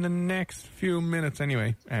in the next few minutes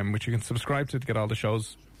anyway, which you can subscribe to get all the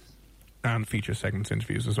shows and feature segments,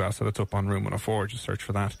 interviews as well. So that's up on Room 104. Just search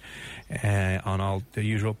for that on all the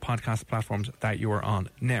usual podcast platforms that you are on.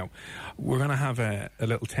 Now, we're going to have a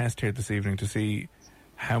little test here this evening to see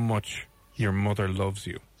how much your mother loves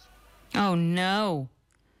you. Oh, no.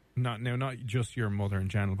 Not just your mother in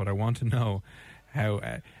general, but I want to know how,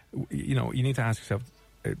 you need to ask yourself,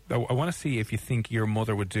 I want to see if you think your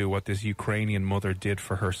mother would do what this Ukrainian mother did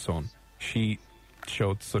for her son. She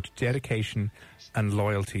showed such dedication and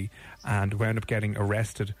loyalty and wound up getting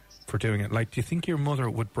arrested for doing it. Like, do you think your mother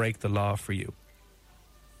would break the law for you?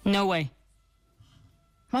 No way.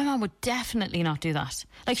 My mum would definitely not do that.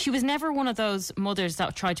 Like, she was never one of those mothers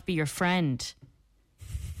that tried to be your friend.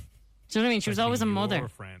 Do you know what I mean? She was always a mother. Your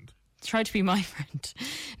friend. Tried to be my friend.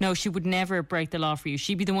 No, she would never break the law for you.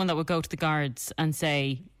 She'd be the one that would go to the guards and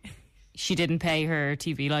say she didn't pay her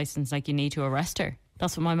TV licence, like, you need to arrest her.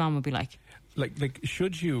 That's what my mum would be like. Like,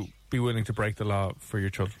 should you be willing to break the law for your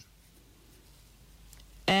children?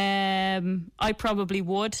 I probably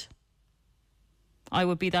would. I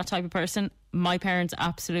would be that type of person. My parents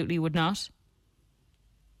absolutely would not.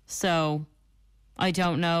 So, I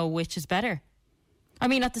don't know which is better. I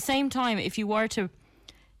mean, at the same time, if you were to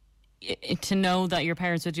know that your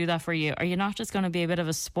parents would do that for you, are you not just going to be a bit of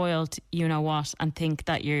a spoiled you-know-what and think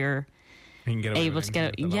that you're able to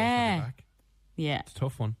get it? Yeah. Yeah. It's a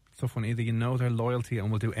tough one. Either you know their loyalty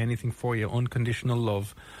and will do anything for you, unconditional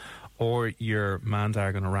love, or your mans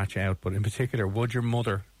are going to rat you out. But in particular, would your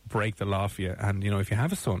mother break the law for you? And, if you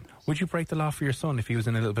have a son, would you break the law for your son if he was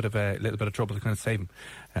in a little bit of trouble to kind of save him?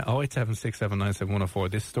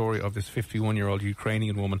 08767971004. This story of this 51-year-old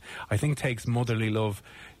Ukrainian woman, I think, takes motherly love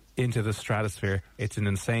into the stratosphere. It's an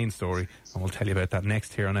insane story, and we'll tell you about that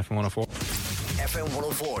next here on FM 104. FM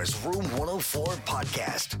 104's Room 104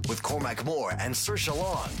 podcast with Cormac Moore and Saoirse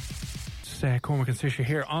Long. Cormac and Saoirse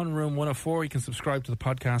here on Room 104. You can subscribe to the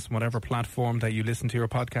podcast on whatever platform that you listen to your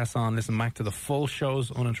podcast on. Listen back to the full shows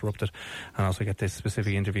uninterrupted, and also get this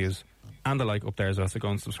specific interviews and the like up there as well. So go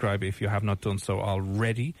and subscribe if you have not done so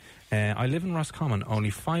already. I live in Roscommon, only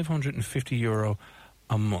 €550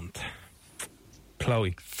 a month.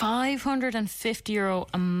 Chloe. €550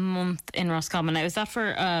 a month in Roscommon. Now, is that for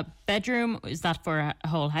a bedroom? Is that for a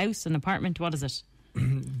whole house, an apartment? What is it?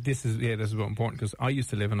 This is important because I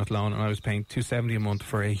used to live in Athlone and I was paying $270 a month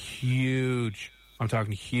for a huge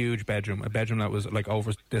bedroom, a bedroom that was like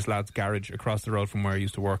over this lad's garage across the road from where I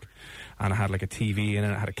used to work, and it had like a TV in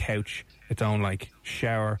it, it had a couch, its own like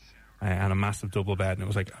shower, and a massive double bed, and it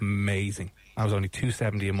was like amazing. I was only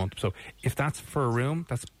 $270 a month. So if that's for a room,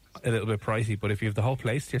 that's a little bit pricey, but if you have the whole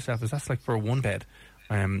place to yourself, that's like for a one bed.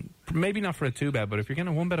 Maybe not for a two bed, but if you're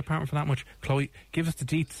getting a one bed apartment for that much, Chloe, give us the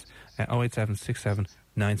deets.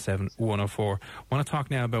 08767971004. Want to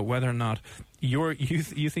talk now about whether or not you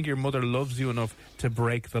think your mother loves you enough to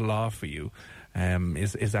break the law for you.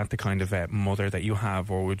 Is that the kind of mother that you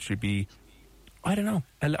have, or would she be? I don't know.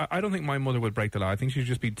 I don't think my mother would break the law. I think she'd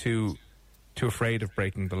just be too afraid of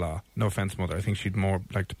breaking the law. No offence, mother. I think she'd more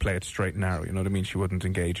like to play it straight and narrow. You know what I mean? She wouldn't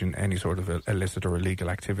engage in any sort of illicit or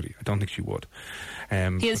illegal activity. I don't think she would.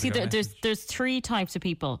 There's three types of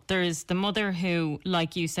people. There's the mother who,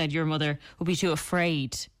 like you said, your mother would be too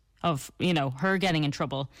afraid of, her getting in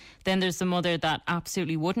trouble. Then there's the mother that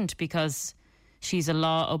absolutely wouldn't, because she's a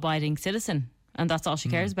law-abiding citizen and that's all she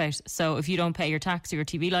cares about. So if you don't pay your tax or your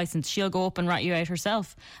TV licence, she'll go up and rat you out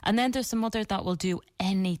herself. And then there's the mother that will do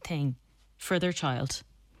anything for their child.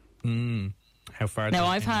 How far? Now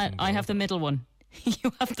I have the middle one.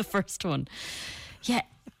 You have the first one. Yeah,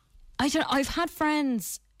 I've had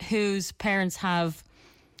friends whose parents have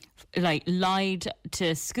lied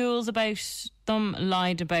to schools about them,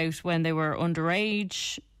 lied about when they were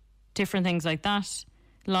underage, different things like that.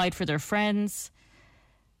 Lied for their friends.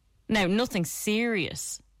 Now, nothing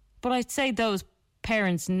serious, but I'd say those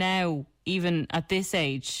parents now, even at this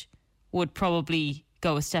age, would probably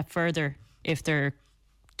go a step further if their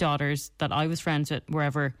daughters that I was friends with were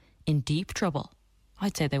ever in deep trouble.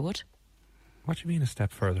 I'd say they would. What do you mean a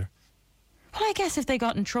step further? Well, I guess if they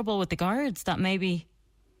got in trouble with the guards, that maybe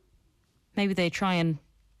they try and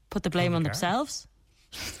put the blame on themselves.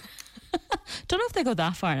 Don't know if they go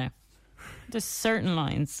that far now. There's certain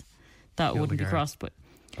lines that wouldn't be crossed, but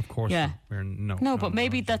of course, yeah, but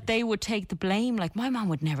maybe that they would take the blame. Like, my mum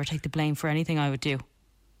would never take the blame for anything I would do,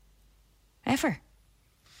 ever.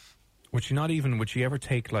 Would she ever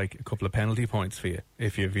take like a couple of penalty points for you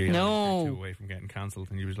if you're No. two away from getting cancelled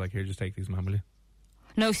and you was like, here, just take these, man, will you?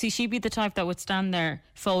 No, see, she'd be the type that would stand there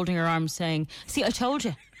folding her arms saying, see, I told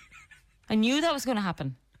you. I knew that was going to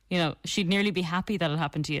happen. You know, she'd nearly be happy that it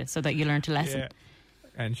happened to you so that you learned a lesson. Yeah.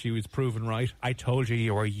 And she was proven right. I told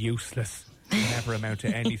you were useless. You never amount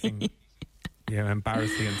to anything. You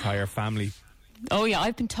embarrass the entire family. Oh, yeah,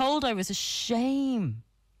 I've been told I was a shame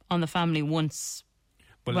on the family once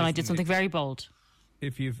when I did something very bold.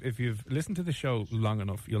 If you've listened to the show long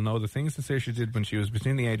enough, you'll know the things that Saoirse did when she was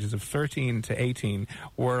between the ages of 13 to 18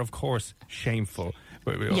 were, of course, shameful.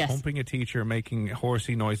 Yes. Humping a teacher, making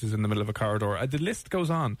horsey noises in the middle of a corridor. The list goes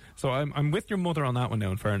on. So I'm with your mother on that one now,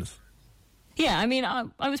 in fairness. Yeah, I mean,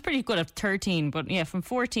 I was pretty good at 13, but yeah, from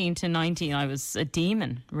 14 to 19, I was a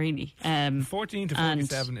demon, really. 14 to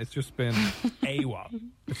 47, it's just been AWOL.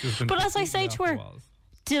 It's just been but as I say to her, walls.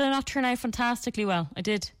 did I not turn out fantastically well? I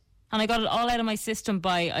did. And I got it all out of my system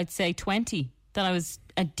by, I'd say, 20, that I was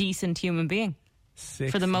a decent human being.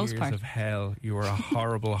 6 for the most years part. of hell. You were a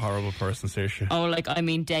horrible, horrible person, Saoirse. Oh, like, I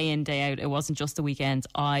mean, day in, day out. It wasn't just the weekends.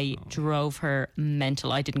 I drove her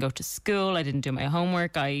mental. I didn't go to school. I didn't do my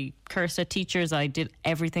homework. I cursed at teachers. I did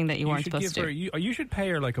everything that you weren't supposed to do. You should pay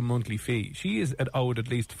her like a monthly fee. She is owed at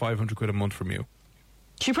least 500 quid a month from you.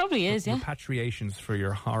 She probably is, yeah. Repatriations for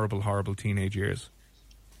your horrible, horrible teenage years.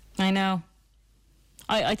 I know.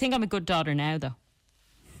 I think I'm a good daughter now, though.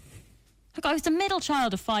 Look, I was the middle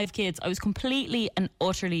child of 5 kids. I was completely and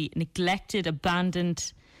utterly neglected,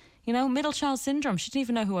 abandoned. You know, middle child syndrome. She didn't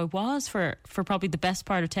even know who I was for probably the best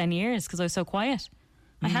part of 10 years because I was so quiet.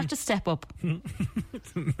 I have to step up.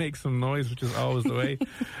 Make some noise, which is always the way.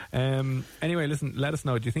 Anyway, listen, let us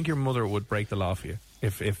know. Do you think your mother would break the law for you?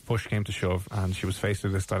 If push came to shove and she was faced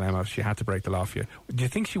with this dilemma, she had to break the law for you. Do you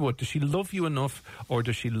think she would? Does she love you enough, or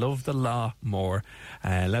does she love the law more?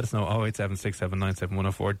 Let us know.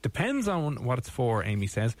 08767971004. Depends on what it's for, Amy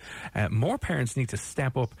says. More parents need to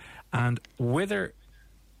step up and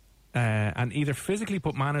and either physically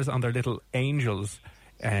put manners on their little angels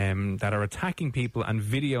that are attacking people and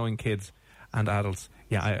videoing kids and adults.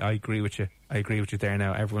 Yeah, I agree with you. I agree with you there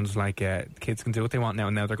now. Everyone's like, kids can do what they want now,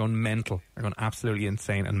 and now they're going mental. They're going absolutely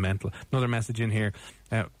insane and mental. Another message in here.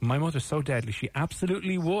 My mother's so deadly, she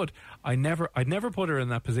absolutely would. I'd never put her in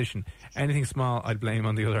that position. Anything small, I'd blame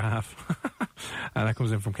on the other half. And that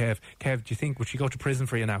comes in from Kev. Kev, do you think, would she go to prison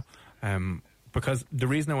for you now? Because the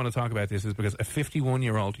reason I want to talk about this is because a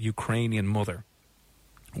 51-year-old Ukrainian mother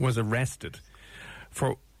was arrested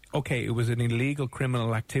for... Okay, it was an illegal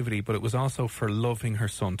criminal activity, but it was also for loving her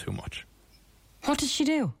son too much. What did she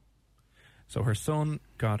do? So her son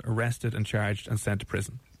got arrested and charged and sent to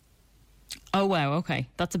prison. Oh, wow, okay.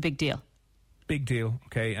 That's a big deal. Big deal,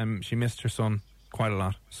 okay. She missed her son quite a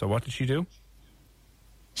lot. So what did she do?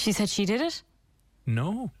 She said she did it?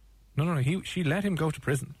 No. She let him go to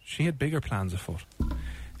prison. She had bigger plans afoot.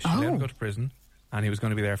 She let him go to prison, and he was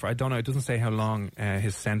going to be there for, I don't know, it doesn't say how long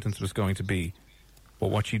his sentence was going to be. But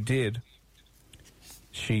what she did,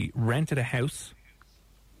 she rented a house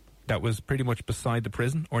that was pretty much beside the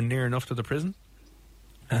prison or near enough to the prison.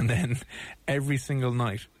 And then every single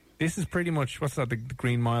night, this is pretty much, what's that, the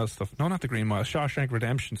Green Mile stuff? No, not the Green Mile, Shawshank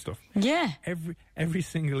Redemption stuff. Yeah. Every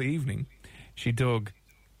single evening, she dug,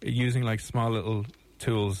 using like small little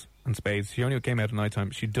tools and spades. She only came out at night time.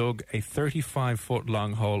 She dug a 35-foot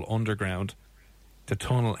long hole underground to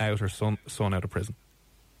tunnel out her son out of prison.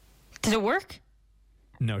 Did it work?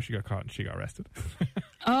 No, she got caught and she got arrested.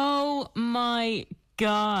 Oh my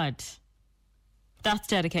God. That's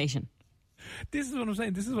dedication. This is what I'm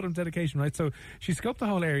saying. This is what I'm dedication, right? So she scoped the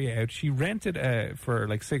whole area out. She rented for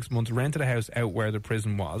like 6 months, rented a house out where the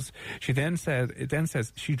prison was. She then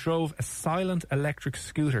says she drove a silent electric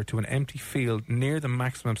scooter to an empty field near the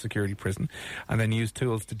maximum security prison and then used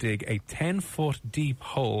tools to dig a 10-foot deep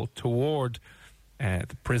hole toward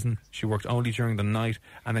the prison. She worked only during the night,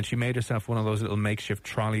 and then she made herself one of those little makeshift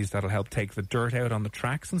trolleys that'll help take the dirt out on the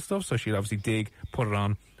tracks and stuff. So she'd obviously dig, put it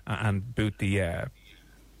on, and boot the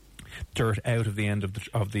dirt out of the end of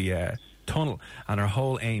the tunnel. And her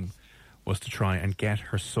whole aim was to try and get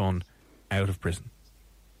her son out of prison.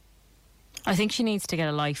 I think she needs to get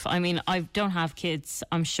a life. I mean, I don't have kids.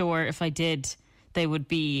 I'm sure if I did, they would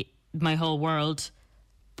be my whole world.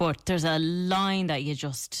 But there's a line that you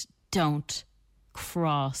just don't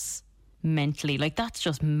cross mentally. Like, that's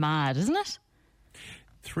just mad, isn't it?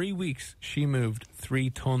 3 weeks she moved 3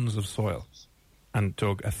 tons of soil and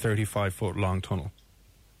dug a 35-foot long tunnel.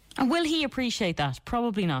 And will he appreciate that?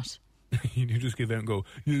 Probably not. You just give out and go,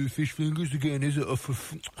 "Yeah, fish fingers again, is it?"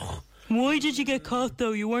 Why did you get caught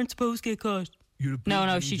though? You weren't supposed to get caught.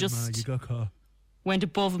 No, she just... You got caught. went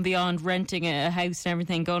above and beyond renting a house and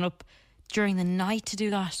everything, going up during the night to do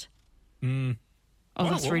that. Oh,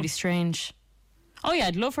 that's really strange. Oh yeah,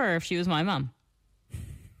 I'd love her if she was my mum.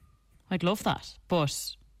 I'd love that,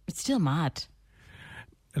 but it's still mad.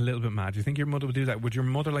 A little bit mad. Do you think your mother would do that? Would your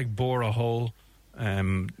mother like bore a hole,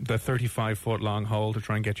 the 35-foot long hole, to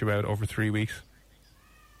try and get you out over 3 weeks?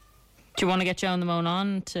 Do you want to get Joan the Moan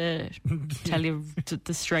on to tell you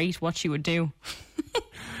the straight what she would do?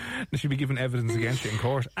 She'd be giving evidence against you in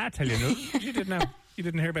court. I tell you nothing. You didn't know. You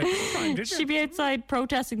didn't hear about it. Fine, did you? She'd be outside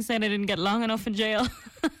protesting, saying I didn't get long enough in jail.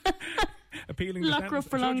 Appealing Lock her up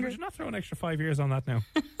for longer. Would you not throw an extra 5 years on that now?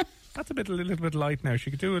 That's a little bit light now.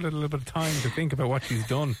 She could do a little bit of time to think about what she's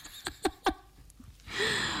done.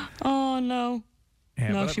 Oh no.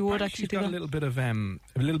 Yeah, no, she would actually do that. She's got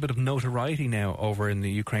a little bit of notoriety now over in the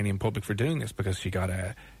Ukrainian public for doing this, because she got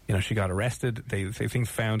arrested. They think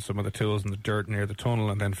found some of the tools in the dirt near the tunnel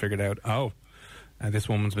and then figured out, this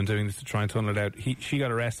woman's been doing this to try and tunnel it out. She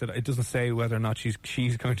got arrested. It doesn't say whether or not she's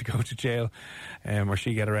going to go to jail or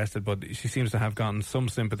she get arrested, but she seems to have gotten some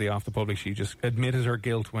sympathy off the public. She just admitted her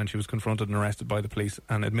guilt when she was confronted and arrested by the police,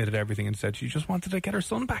 and admitted everything and said she just wanted to get her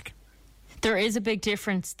son back. There is a big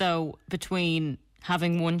difference, though, between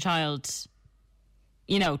having one child,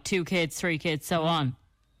 2 kids, 3 kids, so on.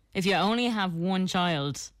 If you only have one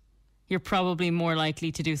child, you're probably more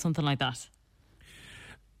likely to do something like that.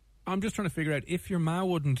 I'm just trying to figure out, if your ma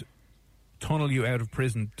wouldn't tunnel you out of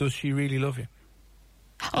prison, does she really love you?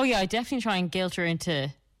 Oh yeah, I definitely try and guilt her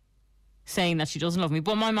into saying that she doesn't love me.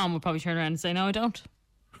 But my mom would probably turn around and say, no, I don't.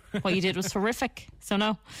 What you did was horrific. So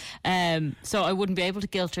no. So I wouldn't be able to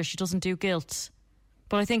guilt her. She doesn't do guilt.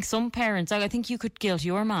 But I think some parents, I think you could guilt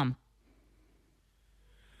your mom.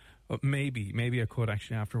 Well, maybe I could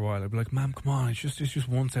actually after a while. I'd be like, Mom, come on, it's just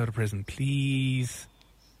once out of prison, please.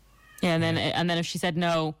 Yeah, and then if she said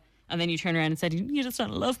no, and then you turn around and said, you just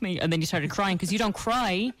don't love me, and then you started crying because you don't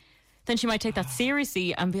cry, then she might take that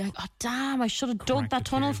seriously and be like, oh damn, I should have dug that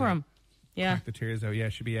tunnel for him. Yeah. Crack the tears out. Yeah,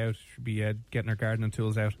 she'd be out. She'd be getting her gardening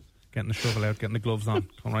tools out, getting the shovel out, getting the gloves on.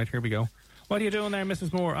 All right, here we go. What are you doing there,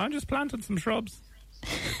 Mrs. Moore? I'm just planting some shrubs.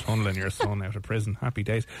 You're tunneling your son out of prison. Happy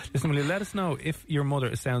days. Listen, will you let us know if your mother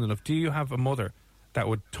is sound enough? Do you have a mother that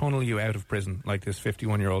would tunnel you out of prison like this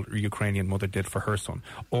 51-year-old Ukrainian mother did for her son?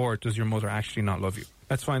 Or does your mother actually not love you?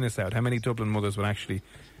 Let's find this out. How many Dublin mothers would actually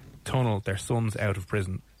tunnel their sons out of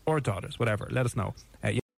prison? Or daughters, whatever. Let us know.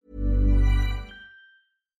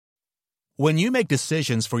 When you make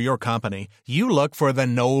decisions for your company, you look for the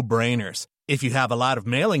no-brainers. If you have a lot of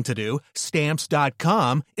mailing to do,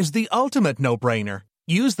 Stamps.com is the ultimate no-brainer.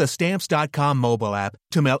 Use the Stamps.com mobile app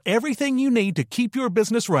to mail everything you need to keep your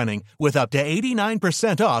business running with up to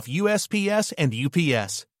 89% off USPS and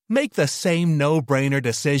UPS. Make the same no-brainer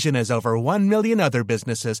decision as over 1 million other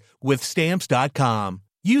businesses with Stamps.com.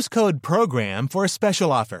 Use code PROGRAM for a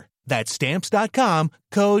special offer. That's Stamps.com,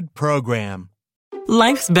 code PROGRAM.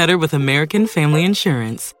 Life's better with American Family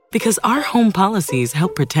Insurance because our home policies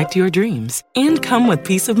help protect your dreams and come with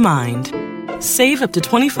peace of mind. Save up to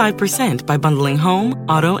 25% by bundling home,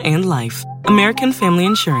 auto, and life. American Family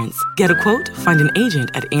Insurance. Get a quote, find an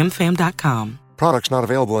agent at amfam.com. Products not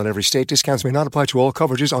available in every state. Discounts may not apply to all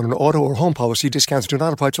coverages on an auto or home policy. Discounts do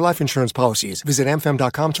not apply to life insurance policies. Visit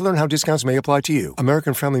amfam.com to learn how discounts may apply to you.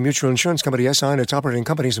 American Family Mutual Insurance Company, SI, and its operating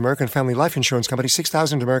companies, American Family Life Insurance Company,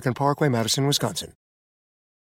 6000 American Parkway, Madison, Wisconsin.